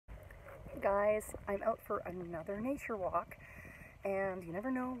guys? I'm out for another nature walk, and you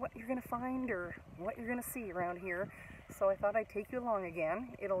never know what you're going to find or what you're going to see around here, so I thought I'd take you along again.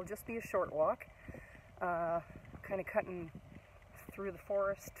 It'll just be a short walk, kind of cutting through the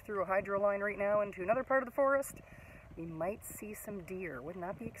forest, through a hydro line right now into another part of the forest. We might see some deer. Wouldn't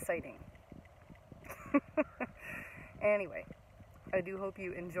that be exciting? Anyway, I do hope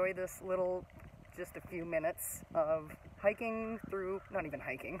you enjoy this little, just a few minutes of hiking through, not even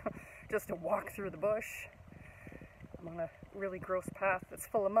hiking, just a walk through the bush. I'm on a really gross path that's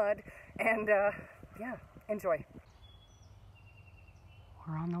full of mud, and yeah, enjoy.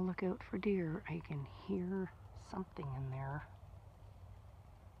 We're on the lookout for deer. I can hear something in there.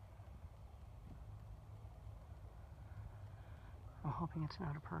 I'm hoping it's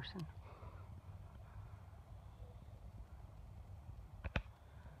not a person.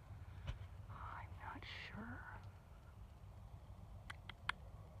 I'm not sure.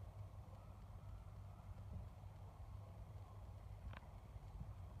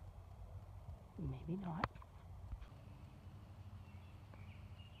 Maybe not.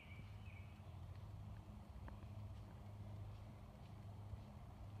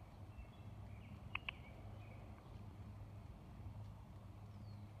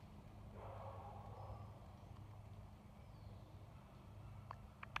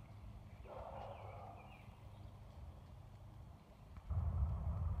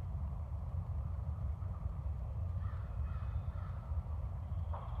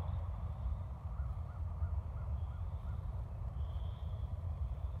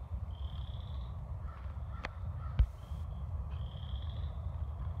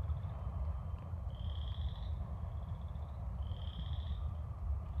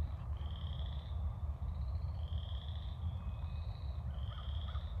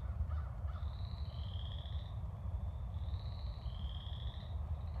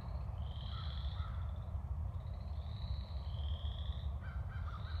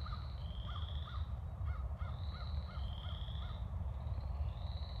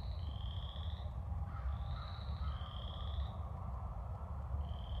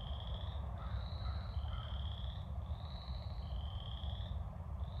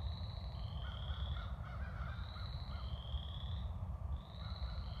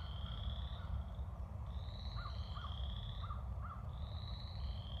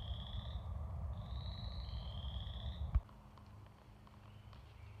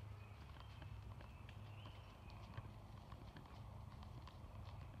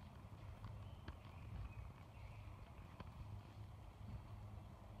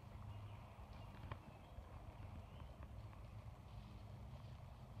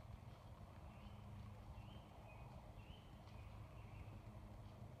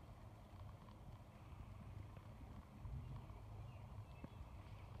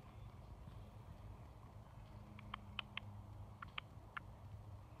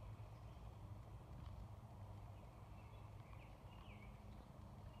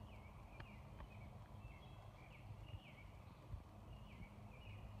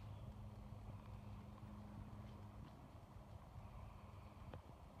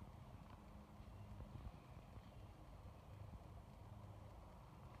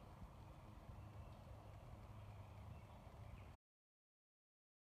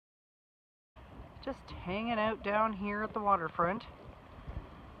 Just hanging out down here at the waterfront.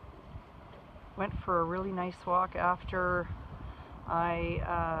 Went for a really nice walk after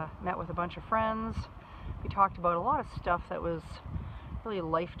I met with a bunch of friends. We talked about a lot of stuff that was really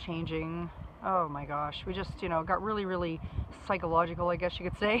life-changing. Oh my gosh, we just, got really psychological, I guess you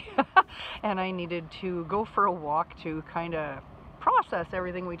could say. And I needed to go for a walk to kind of process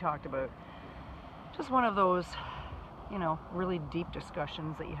everything we talked about. Just one of those, really deep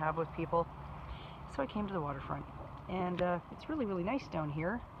discussions that you have with people. So I came to the waterfront, and it's really nice down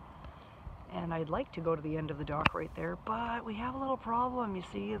here, and I'd like to go to the end of the dock right there, but we have a little problem. You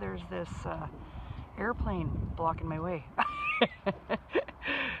see, there's this airplane blocking my way.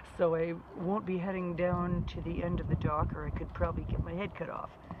 So I won't be heading down to the end of the dock, or I could probably get my head cut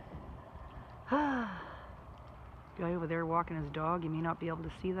off. Guy over there walking his dog, you may not be able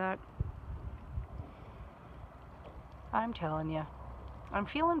to see that. I'm telling you. I'm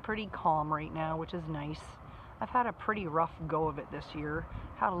feeling pretty calm right now, which is nice. I've had a pretty rough go of it this year.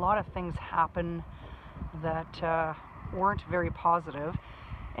 Had a lot of things happen that weren't very positive.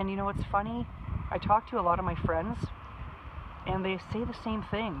 And you know what's funny? I talk to a lot of my friends, and they say the same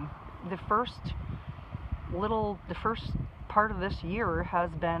thing. The first part of this year has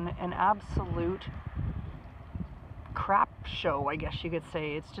been an absolute crap show, I guess you could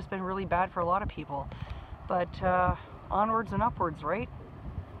say. It's just been really bad for a lot of people. But onwards and upwards, right?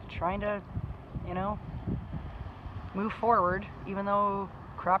 trying to, you know, move forward, even though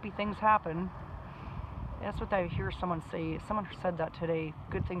crappy things happen. That's what I hear someone say. Someone said that today.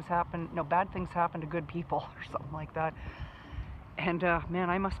 Good things happen, no, bad things happen to good people, or something like that. And man,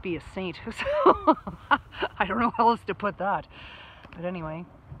 I must be a saint. So I don't know how else to put that. But anyway,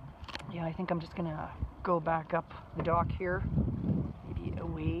 yeah, I think I'm just gonna go back up the dock here, maybe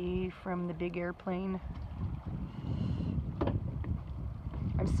away from the big airplane.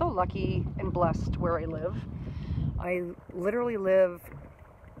 I'm so lucky and blessed where I live. I literally live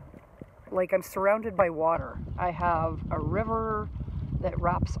like I'm surrounded by water. I have a river that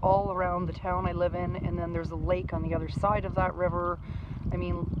wraps all around the town I live in, and then there's a lake on the other side of that river. I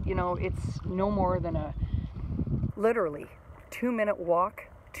mean, you know, it's no more than a literally 2-minute walk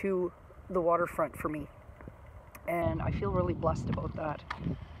to the waterfront for me. And I feel really blessed about that.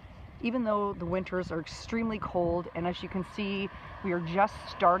 Even though the winters are extremely cold, and as you can see, we are just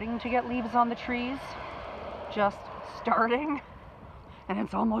starting to get leaves on the trees. Just starting. And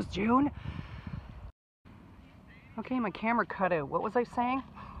it's almost June. Okay, my camera cut out. What was I saying?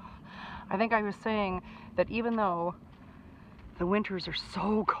 I think I was saying that even though the winters are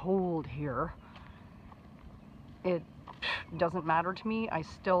so cold here, it doesn't matter to me. I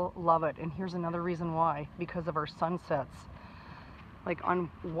still love it. And here's another reason why. Because of our sunsets. Like on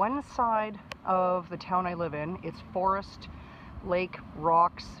one side of the town I live in, it's forest, lake,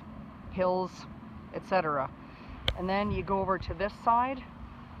 rocks, hills, etc. And then you go over to this side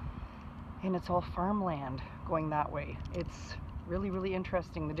and it's all farmland going that way. It's really, really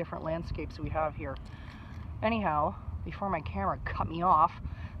interesting, the different landscapes we have here. Anyhow, before my camera cut me off,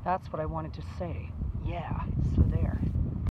 that's what I wanted to say. Yeah, so